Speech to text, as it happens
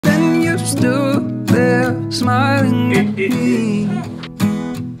smiling at me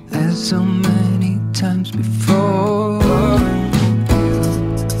as so many times before.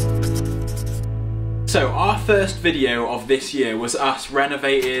 So our first video of this year was us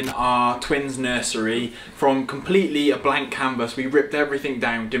renovating our twins' nursery from completely a blank canvas. We ripped everything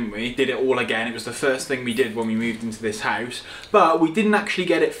down, didn't we? Did it all again. It was the first thing we did when we moved into this house, but we didn't actually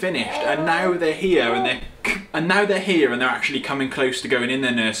get it finished, and now they're here and they're actually coming close to going in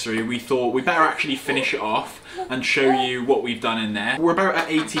their nursery. We thought we better actually finish it off and show you what we've done in there. We're about at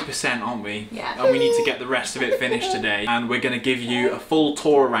 80%, aren't we? Yeah. And we need to get the rest of it finished today, and we're going to give you a full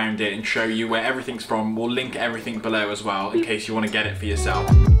tour around it and show you where everything's from. We'll link everything below as well in case you want to get it for yourself.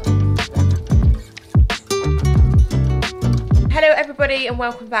 Hello everybody and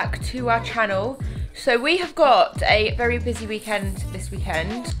welcome back to our channel. So we have got a very busy weekend this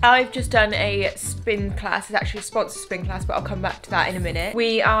weekend. I've just done a spin class. It's actually a sponsored spin class, but I'll come back to that in a minute.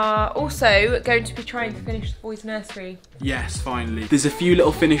 We are also going to be trying to finish the boys' nursery. Yes, finally. There's a few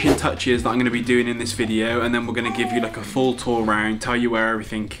little finishing touches that I'm going to be doing in this video, and then we're going to give you like a full tour around, tell you where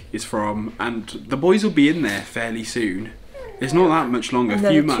everything is from, and the boys will be in there fairly soon. It's not that much longer, a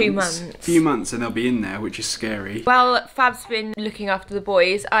few months and they'll be in there, which is scary. Well, Fab's been looking after the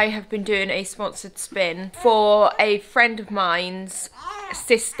boys. I have been doing a sponsored spin for a friend of mine's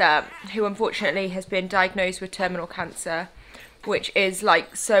sister who unfortunately has been diagnosed with terminal cancer, which is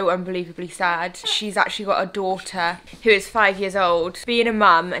like so unbelievably sad. She's actually got a daughter who is 5 years old. Being a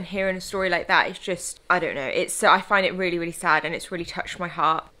mum and hearing a story like that is just, I don't know, I find it really, really sad, and it's really touched my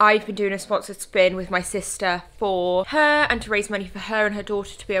heart. I've been doing a sponsored spin with my sister for her and to raise money for her and her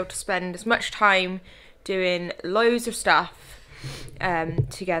daughter to be able to spend as much time doing loads of stuff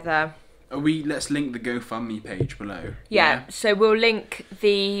together. Let's link the GoFundMe page below. Yeah, so we'll link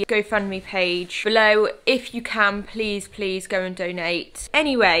the GoFundMe page below. If you can, please go and donate.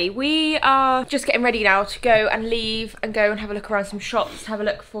 Anyway, we are just getting ready now to go and leave and go and have a look around some shops, have a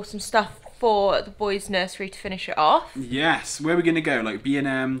look for some stuff for the boys' nursery to finish it off. Yes, where are we going to go? Like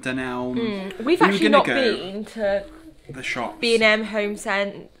B&M, Dunelm? We've actually not been to the shops. B&M,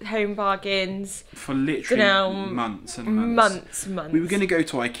 Home Bargains. For literally months and months. Months. We were going to go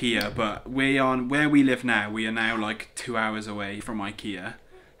to IKEA, but where we live now, we are now like 2 hours away from IKEA.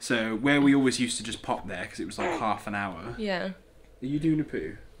 So where we always used to just pop there, because it was like half an hour. Yeah. Are you doing a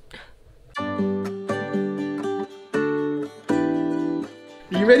poo?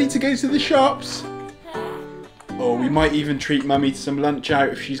 Are you ready to go to the shops? Or we might even treat Mummy to some lunch out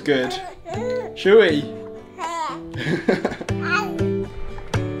if she's good. Shall we?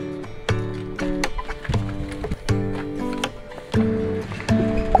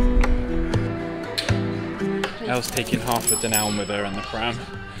 Elle's taking half a Dunelm with her on the pram.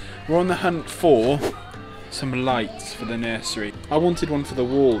 We're on the hunt for some lights for the nursery. I wanted one for the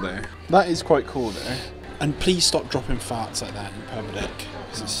wall though. That is quite cool though. And please stop dropping farts like that in public,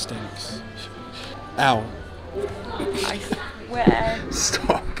 because it stinks. Ow. I swear.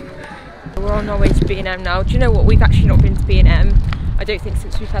 Stop. We're on our way to B&M now. Do you know what? We've actually not been to B&M, I don't think,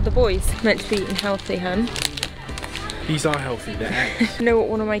 since we've had the boys. Meant to be eating healthy, hun. These are healthy, they're eggs. You know what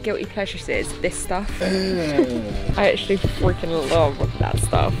one of my guilty pleasures is? This stuff. I actually freaking love that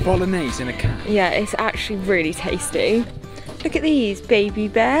stuff. Bolognese in a can. Yeah, it's actually really tasty. Look at these, baby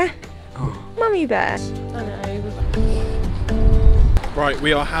bear. Oh. Mummy bear. I know. Right,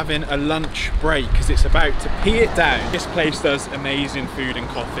 we are having a lunch break because it's about to pee it down. This place does amazing food and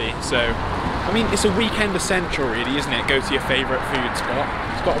coffee, so I mean it's a weekend essential really, isn't it? Go to your favourite food spot.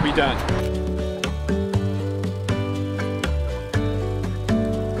 It's got to be done.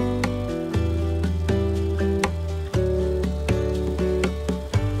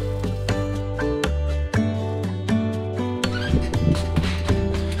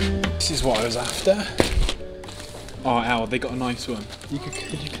 This is what I was after. Oh, Al, they got a nice one.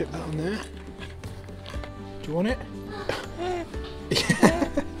 Could you clip that on there? Do you want it?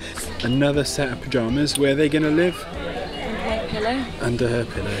 Another set of pyjamas. Where are they going to live? Under her pillow. Under her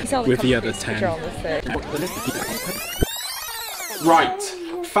pillow. With the other 10. Right.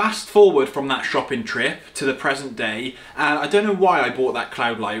 Fast forward from that shopping trip to the present day, and I don't know why I bought that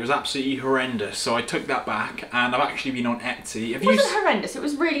cloud light. It was absolutely horrendous, so I took that back, and I've actually been on Etsy. It wasn't horrendous, it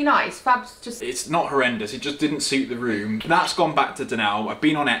was really nice. Fab's just... It's not horrendous, it just didn't suit the room. That's gone back to Dunelm. I've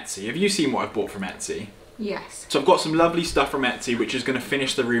been on Etsy. Have you seen what I've bought from Etsy? Yes. So I've got some lovely stuff from Etsy, which is going to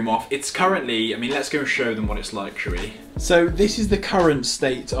finish the room off. It's currently, I mean, let's go and show them what it's like, shall we? So this is the current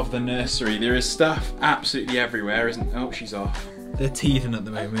state of the nursery. There is stuff absolutely everywhere, isn't... Oh, she's off. They're teething at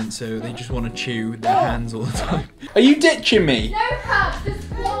the moment, so they just want to chew with their hands all the time. Are you ditching me? No, Fab, just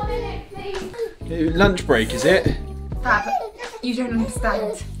 1 minute, please. Lunch break, is it? Fab, you don't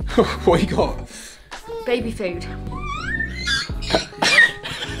understand. What you got? Baby food.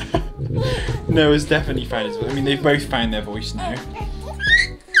 Noah's definitely found his voice. I mean, they've both found their voice now.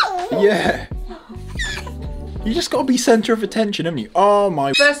 Yeah. You just gotta be centre of attention, haven't you? Oh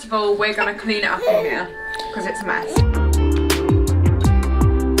my. First of all, we're gonna clean it up in here because it's a mess.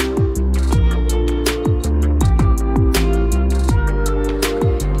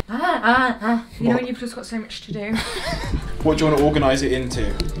 You know when you've just got so much to do. What do you want to organise it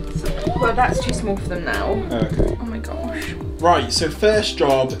into? Well, that's too small for them now. Okay. Oh my gosh. Right, so first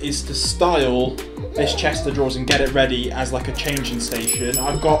job is to style this chest of drawers and get it ready as like a changing station.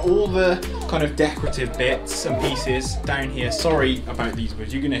 I've got all the kind of decorative bits and pieces down here. Sorry about these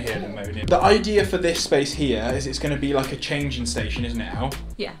words, you're going to hear them moaning. The idea for this space here is it's going to be like a changing station, isn't it, Al?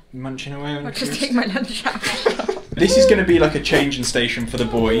 Yeah. Munching away on I'll just take my lunch out. This is going to be like a changing station for the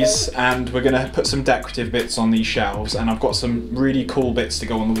boys, and we're going to put some decorative bits on these shelves, and I've got some really cool bits to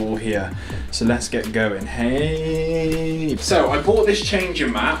go on the wall here. So let's get going. Hey! So I bought this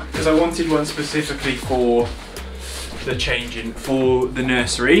changing mat because I wanted one specifically for the changing, for the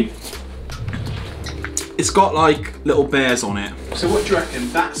nursery. It's got like little bears on it. So what do you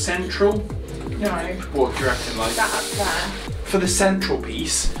reckon? That central? No. What do you reckon? Like That up there. For the central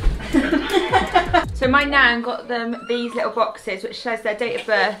piece. So my nan got them these little boxes which says their date of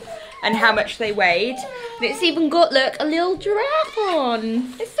birth and how much they weighed. And it's even got, look, a little giraffe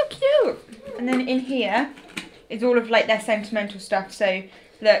on. It's so cute. And then in here is all of like their sentimental stuff. So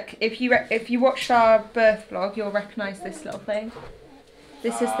look, if you watched our birth vlog, you'll recognise this little thing.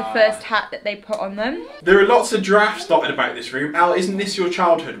 This is the first hat that they put on them. There are lots of giraffes dotted about this room. Al, isn't this your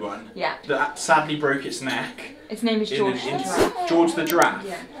childhood one? Yeah. That sadly broke its neck. Its name is George the Giraffe. George the Giraffe?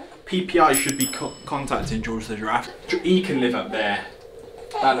 Yeah. PPI should be contacting George the Giraffe. He can live up there.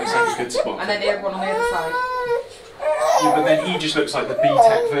 That looks like a good spot. And then the other one on the other side. Yeah, but then he just looks like the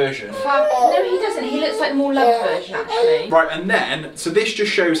B-Tech version. No, he doesn't. He looks like the more loved version, actually. Right, and then, so this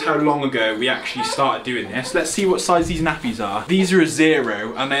just shows how long ago we actually started doing this. Let's see what size these nappies are. These are a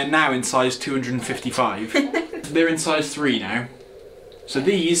 0, and they're now in size 255. They're in size 3 now. So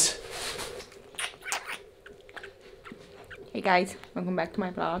these... Hey guys, welcome back to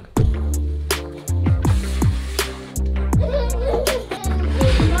my vlog.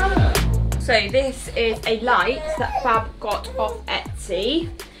 So this is a light that Fab got off Etsy.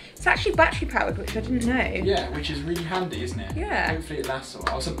 It's actually battery powered, which I didn't know. Yeah, which is really handy, isn't it? Yeah. Hopefully it lasts a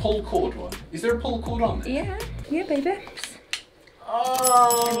while. It's a pull cord one. Is there a pull cord on there? Yeah, baby.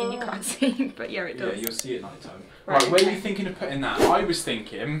 Oh! I mean, you can't see, but yeah, it does. Yeah, you'll see it night time. Right, Right, where okay. are you thinking of putting that? I was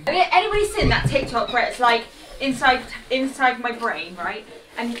thinking... Have anybody seen that TikTok where it's like inside my brain, right?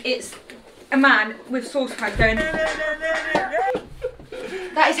 And it's a man with saucepan going.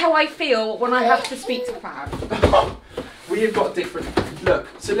 That is how I feel when I have to speak to Fab. We have got different... Look,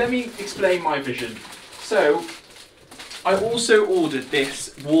 so let me explain my vision. So, I also ordered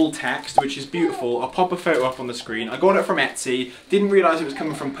this wall text, which is beautiful. I'll pop a photo up on the screen. I got it from Etsy. Didn't realise it was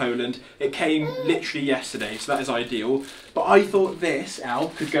coming from Poland. It came literally yesterday, so that is ideal. But I thought this, Al,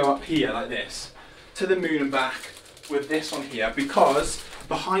 could go up here like this. To the moon and back with this on here, because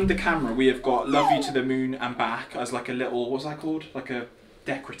behind the camera we have got Love You to the Moon and Back as like a little, what's that called? Like a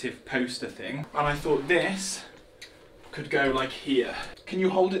decorative poster thing. And I thought this could go like here. Can you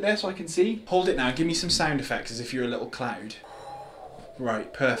hold it there so I can see? Hold it now, give me some sound effects as if you're a little cloud.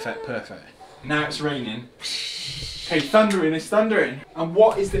 Right, perfect, perfect. Now it's raining. Okay, thundering, it's thundering. And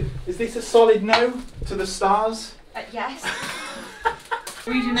what is this a solid no to the stars? Yes.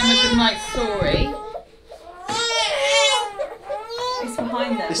 Reading them a good night story. It's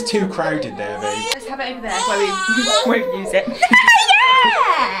behind them. It's too crowded there, babe. Let's have it over there where we won't use it.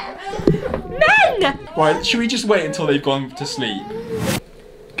 Yeah! Men! Right, should we just wait until they've gone to sleep?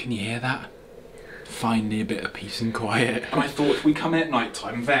 Can you hear that? Finally a bit of peace and quiet. And I thought if we come in at night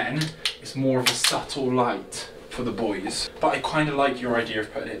time, then it's more of a subtle light for the boys. But I kind of like your idea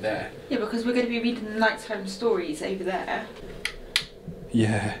of putting it there. Yeah, because we're going to be reading the nighttime stories over there.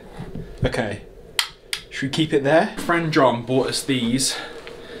 Yeah. Okay. Should we keep it there? Friend John bought us these.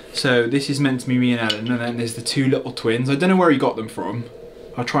 So this is meant to be me and Ellen, and then there's the two little twins. I don't know where he got them from.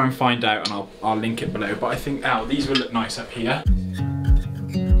 I'll try and find out and I'll link it below. But I think, these will look nice up here.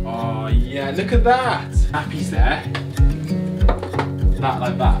 Oh yeah, look at that! Happy's there. That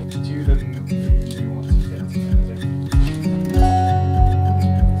like that. Do them. You want to fit together.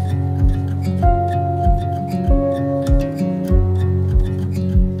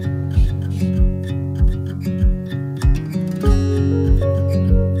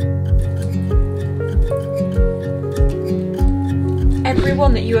 Every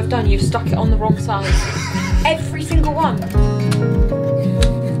one that you have done, you've stuck it on the wrong side. Every single one.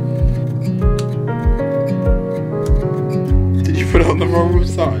 wrong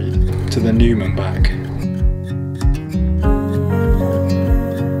side. To the Newman bag.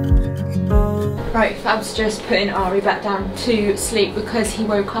 Right, Fab's just putting Ari back down to sleep because he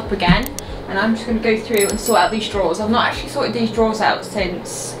woke up again. And I'm just going to go through and sort out these drawers. I've not actually sorted these drawers out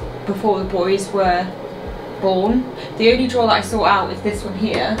since before the boys were born. The only drawer that I sort out is this one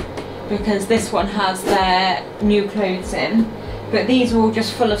here, because this one has their new clothes in. But these are all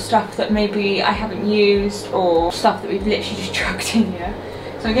just full of stuff that maybe I haven't used, or stuff that we've literally just chucked in here.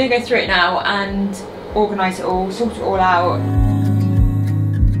 So I'm going to go through it now and organise it all, sort it all out.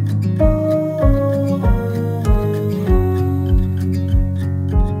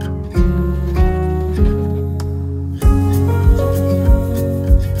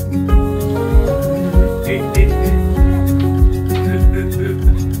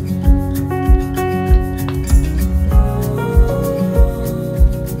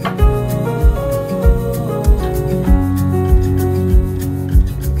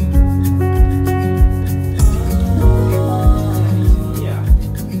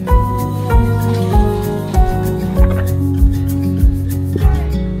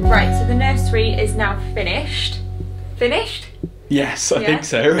 Is now finished. Finished? Yes, I think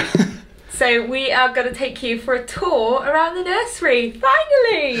so. So we are going to take you for a tour around the nursery,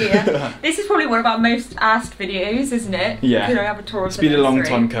 finally! This is probably one of our most asked videos, isn't it? Yeah. Can I have a tour of the nursery? It's been a long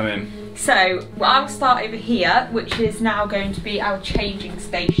time coming. So I'll start over here, which is now going to be our changing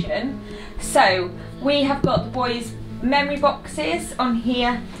station. So we have got the boys' memory boxes on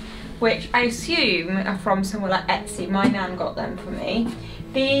here, which I assume are from somewhere like Etsy. My nan got them for me.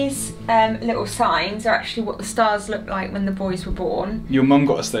 These little signs are actually what the stars looked like when the boys were born. Your mum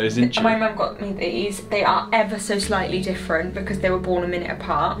got us those, didn't she? My mum got me these. They are ever so slightly different because they were born a minute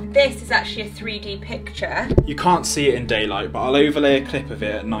apart. This is actually a 3D picture. You can't see it in daylight, but I'll overlay a clip of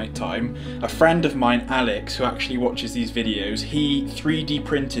it at night time. A friend of mine, Alex, who actually watches these videos, he 3D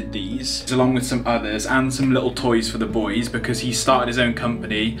printed these along with some others and some little toys for the boys because he started his own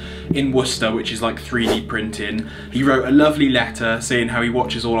company in Worcester, which is like 3D printing. He wrote a lovely letter saying how he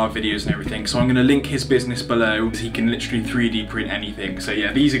watches all our videos and everything, so I'm going to link his business below. He can literally 3D print anything. So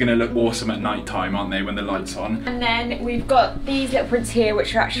yeah, these are going to look awesome at night time, aren't they, when the light's on? And then we've got these little prints here,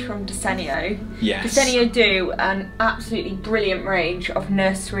 which are actually from Desenio. Yes. Desenio do an absolutely brilliant range of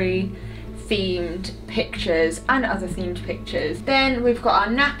nursery themed pictures and other themed pictures. Then we've got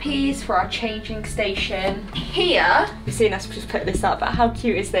our nappies for our changing station. Here, you've seen us just put this up, but how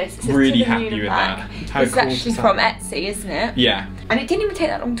cute is this? It's really happy with that. How This cool is actually is that? from Etsy, isn't it? Yeah. And it didn't even take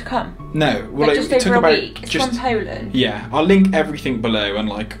that long to come. No, well, Like just it took over a about week. It's from Poland. Yeah, I'll link everything below and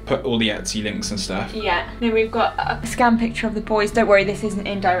like put all the Etsy links and stuff. Yeah. Then we've got a scan picture of the boys. Don't worry, this isn't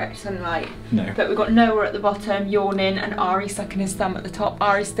in direct sunlight. No. But we've got Noah at the bottom, yawning, and Ari sucking his thumb at the top.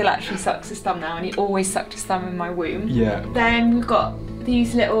 Ari still actually sucks his thumb now, and he always sucked his thumb in my womb. Yeah. Then we've got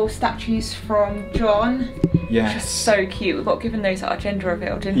these little statues from John. Yes. Which is so cute. We got given those at our gender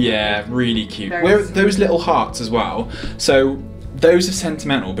reveal, didn't we? Yeah, really cute. Very Where sweet. those little hearts as well. So those are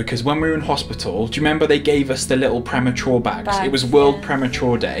sentimental because when we were in hospital, do you remember they gave us the little premature bags? It was World yeah.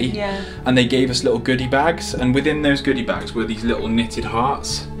 Premature Day. Yeah. And they gave us little goodie bags, and within those goodie bags were these little knitted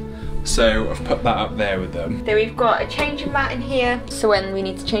hearts. So I've put that up there with them. Then we've got a changing mat in here, so when we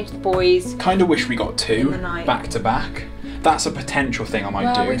need to change the boys. Kind of wish we got In two the night. back to back. That's a potential thing I might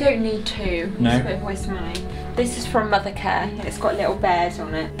Well, do. we don't need two. No? It's a bit of a waste of money. This is from Mother Care, and it's got little bears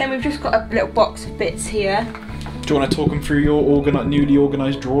on it. Then we've just got a little box of bits here. Do you want to talk them through your newly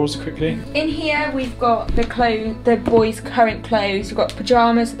organised drawers quickly? In here we've got the boys' current clothes. We've got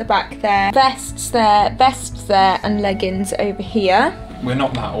pyjamas at the back there, vests there, and leggings over here. We're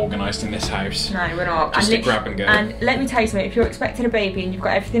not that organised in this house. No, we're not. Just a grab and go. And let me tell you something, if you're expecting a baby and you've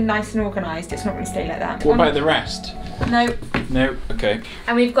got everything nice and organised, it's not going to stay like that. What about the rest? No. No? Okay.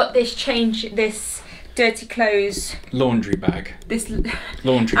 And we've got this dirty clothes. Laundry bag. This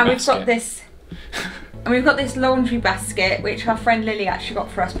Laundry and basket. we've got this laundry basket, which our friend Lily actually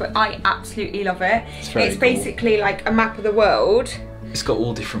got for us, but I absolutely love it. It's basically like a map of the world. It's got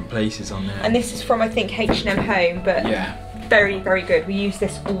all different places on there. And this is from, I think, H&M Home, but yeah. very, very good. We use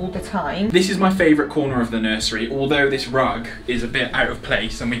this all the time. This is my favourite corner of the nursery, although this rug is a bit out of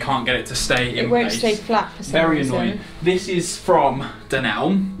place and we can't get it to stay in place. It won't stay flat for some Very reason. annoying. This is from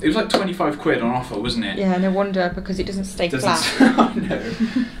Dunelm. It was like 25 quid on offer, wasn't it? Yeah, no wonder, because it doesn't stay flat. I know.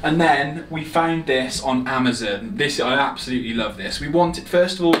 And then we found this on Amazon. I absolutely love this. We wanted,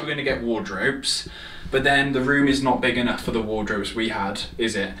 first of all, we're going to get wardrobes. but then the room is not big enough for the wardrobes we had,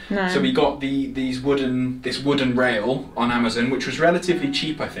 is it? No. So we got this wooden rail on Amazon, which was relatively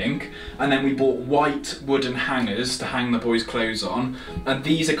cheap, I think, and then we bought white wooden hangers to hang the boys' clothes on, and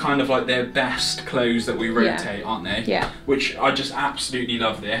these are kind of like their best clothes that we rotate, aren't they? Yeah. Which I just absolutely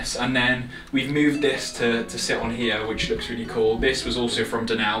love this. And then we've moved this to sit on here, which looks really cool. This was also from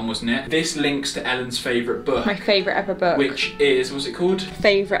Dunelm, wasn't it? This links to Ellen's favourite book. My favourite ever book. Which is, what's it called?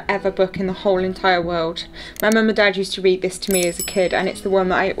 Favourite ever book in the whole entire world. My mum and dad used to read this to me as a kid, and it's the one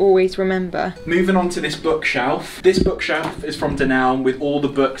that I always remember. Moving on to this bookshelf. This bookshelf is from Dunelm with all the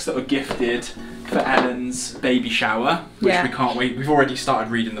books that were gifted for Ellen's baby shower, which we can't wait. We've already started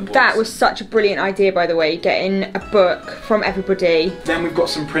reading the books. That was such a brilliant idea, by the way, getting a book from everybody. Then we've got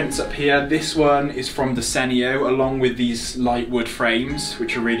some prints up here. This one is from Desenio, along with these light wood frames,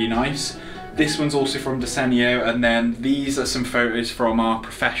 which are really nice. This one's also from Desenio, and then these are some photos from our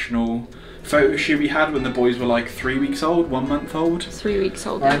professional photo shoot we had when the boys were like 3 weeks old, 1 month old. 3 weeks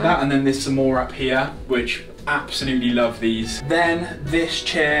old. Like that, and then there's some more up here, which absolutely love these. Then this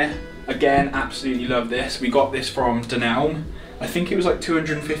chair, again, absolutely love this. We got this from Dunelm. I think it was like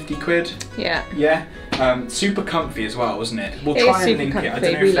 250 quid. Yeah. Yeah. Super comfy as well, wasn't it? We'll try and link it. I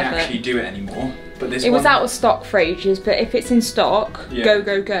don't know if they actually do it anymore. But this was out of stock for ages, but if it's in stock, go,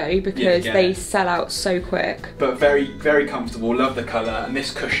 because they sell out so quick. But very, very comfortable. Love the colour. And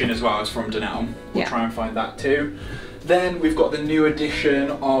this cushion as well is from Dunelm. We'll try and find that too. Then we've got the new edition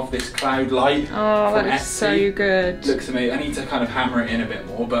of this cloud light. Oh, that is so good. Looks amazing. I need to kind of hammer it in a bit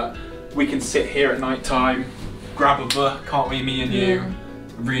more, but we can sit here at night time, grab a book, can't we, me and you,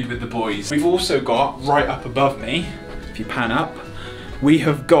 read with the boys. We've also got, right up above me, if you pan up, we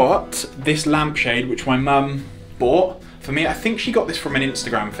have got this lampshade which my mum bought for me. I think she got this from an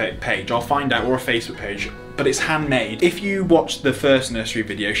Instagram page, I'll find out, or a Facebook page, but it's handmade. If you watched the first nursery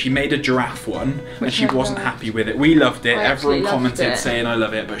video, she made a giraffe one, and she wasn't happy with it. We loved it, everyone commented saying I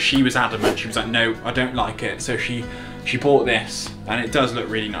love it, but she was adamant. She was like, no, I don't like it. So she bought this, and it does look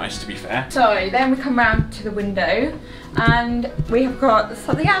really nice, to be fair. So then we come round to the window, and we have got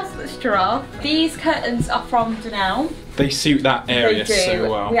something else that's giraffe. These curtains are from Dunelm. They suit that area so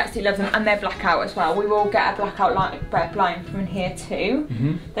well. We absolutely love them, and they're blackout as well. We will get a blackout blind from in here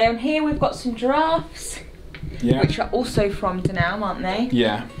too. Then here we've got some giraffes, which are also from Dunelm, aren't they?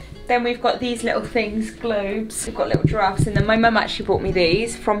 Yeah. Then we've got these little things, globes. We've got little giraffes in them. My mum actually bought me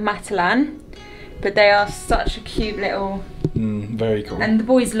these from Matalan. But they are such a cute little... very cool. And the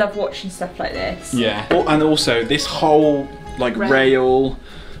boys love watching stuff like this. Yeah. And also this whole like rail,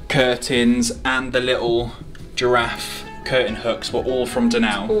 curtains, and the little giraffe curtain hooks were all from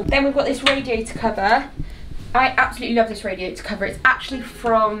Dunelm. Then we've got this radiator cover. I absolutely love this radiator cover. It's actually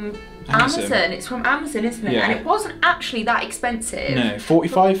from Amazon. It's from Amazon, isn't it? And it wasn't actually that expensive. No,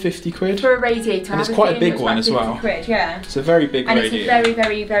 45, 50 quid. For a radiator. And it's quite a big one as well. Quid, yeah. It's a very big radiator. And it's a very,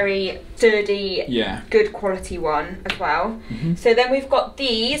 very, very sturdy, good quality one as well. So then we've got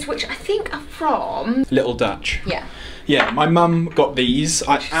these, which I think are from... Little Dutch. Yeah. Yeah, my mum got these.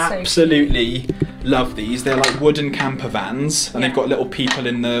 I absolutely love these. They're like wooden camper vans, and they've got little people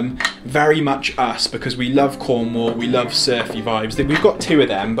in them. Very much us, because we love Cornwall, we love surfy vibes. We've got 2 of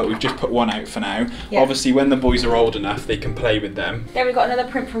them, but we've just put 1 out for now. Obviously, when the boys are old enough, they can play with them. Then we've got another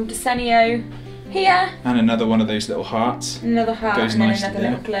print from Desenio here. And another one of those little hearts. Another heart, goes and nice then another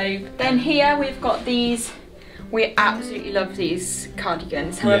little globe. Then here we've got these. We absolutely love these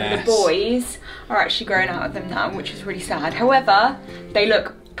cardigans. However, the boys are actually growing out of them now, which is really sad. However, they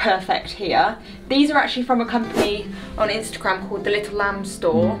look perfect here. These are actually from a company on Instagram called The Little Lamb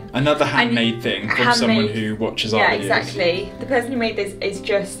Store. Another handmade thing from someone who watches our videos. Yeah, exactly. The person who made this is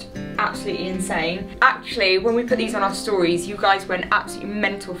just absolutely insane. Actually, when we put these on our stories, you guys went absolutely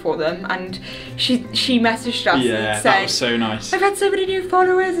mental for them, and she messaged us and said, that was so nice. I've had so many new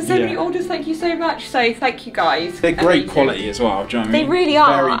followers and so many orders, thank you so much. So thank you guys. They're great quality as well, do you know what I mean? They really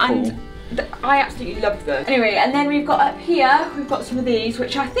are. Very cool. And I absolutely love them. Anyway, and then we've got up here, we've got some of these,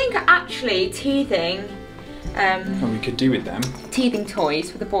 which I think are actually teething. We could do with them. Teething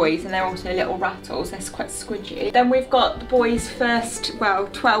toys for the boys, and they're also little rattles. They're quite squidgy. Then we've got the boys' first,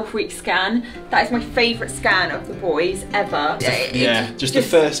 12-week scan. That is my favourite scan of the boys ever. Just the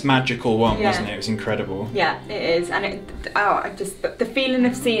first magical one, wasn't it? It was incredible. Yeah, it is, and the feeling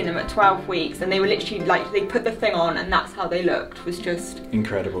of seeing them at 12 weeks, and they were literally like, they put the thing on, and that's how they looked, was just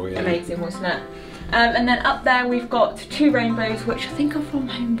incredible. Amazing, wasn't it? And then up there we've got 2 rainbows, which I think are from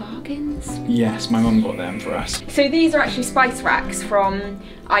Home Bargains. Yes, my mum got them for us. So these are actually spice racks from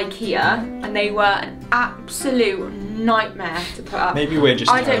IKEA, and they were an absolute nightmare to put up. Maybe we're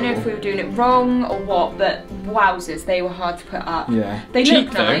just I don't know if we were doing it wrong or what, but wowzers, they were hard to put up. Yeah. They cheap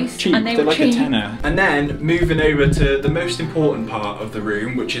look though, nice, cheap. and they They're were like cheap. a tenner. And then moving over to the most important part of the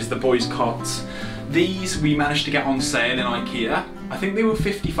room, which is the boys' cots. These we managed to get on sale in IKEA. I think they were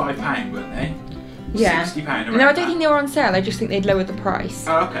 £55, weren't they? Yeah. £60. No, I don't think they were on sale. I just think they'd lowered the price.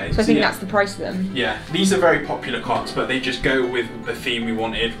 Oh, okay. So I think yeah. that's the price of them. Yeah, these are very popular cots, but they just go with the theme we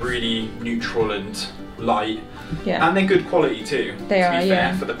wanted, really neutral and light. Yeah. And they're good quality too. They are, to be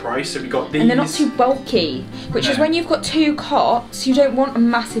yeah. fair, for the price. So we got these. And they're not too bulky, which is when you've got 2 cots, you don't want a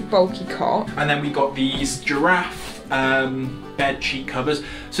massive bulky cot. And then we got these giraffe bed sheet covers.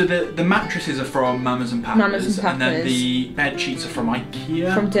 So the mattresses are from Mamas and Papas. And then the bed sheets are from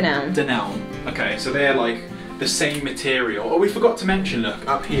IKEA. From Dunelm. Dunelm. Okay, so they're like the same material. Oh, we forgot to mention, look,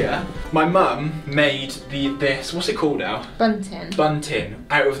 up here, my mum made this, what's it called now? Bunting. Bunting,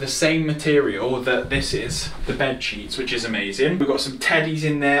 out of the same material that this is, the bed sheets, which is amazing. We've got some teddies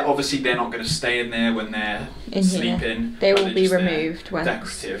in there. Obviously they're not going to stay in there when they're sleeping. They will be removed when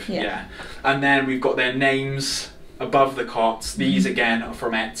decorative, yeah. And then we've got their names above the cots. These again are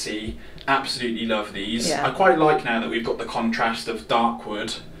from Etsy. Absolutely love these. Yeah. I quite like now that we've got the contrast of dark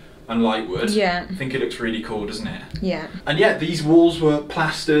wood and light wood. Yeah. I think it looks really cool, doesn't it? Yeah. And yeah, these walls were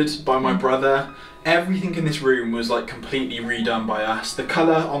plastered by my brother. Everything in this room was like completely redone by us. The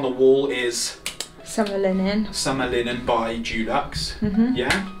colour on the wall is Summer Linen. Summer Linen by Dulux.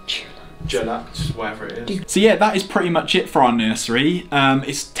 Yeah? Dulux, whatever it is. So yeah, that is pretty much it for our nursery.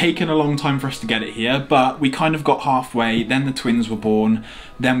 It's taken a long time for us to get it here, but we kind of got halfway, then the twins were born,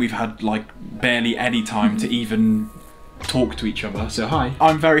 then we've had like barely any time to even talk to each other. So hi.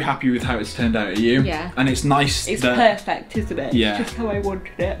 I'm very happy with how it's turned out. Are you? Yeah. And it's nice. It's that, perfect, isn't it? Yeah. It's just how I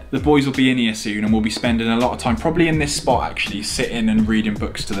wanted it. The boys will be in here soon and we'll be spending a lot of time probably in this spot actually, sitting and reading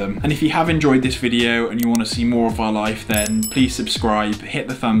books to them. And if you have enjoyed this video and you want to see more of our life, then please subscribe, hit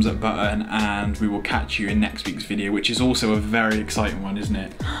the thumbs up button, and we will catch you in next week's video, which is also a very exciting one, isn't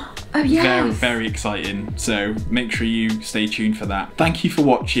it? Oh yes. Very, very exciting. So make sure you stay tuned for that. Thank you for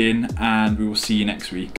watching and we will see you next week.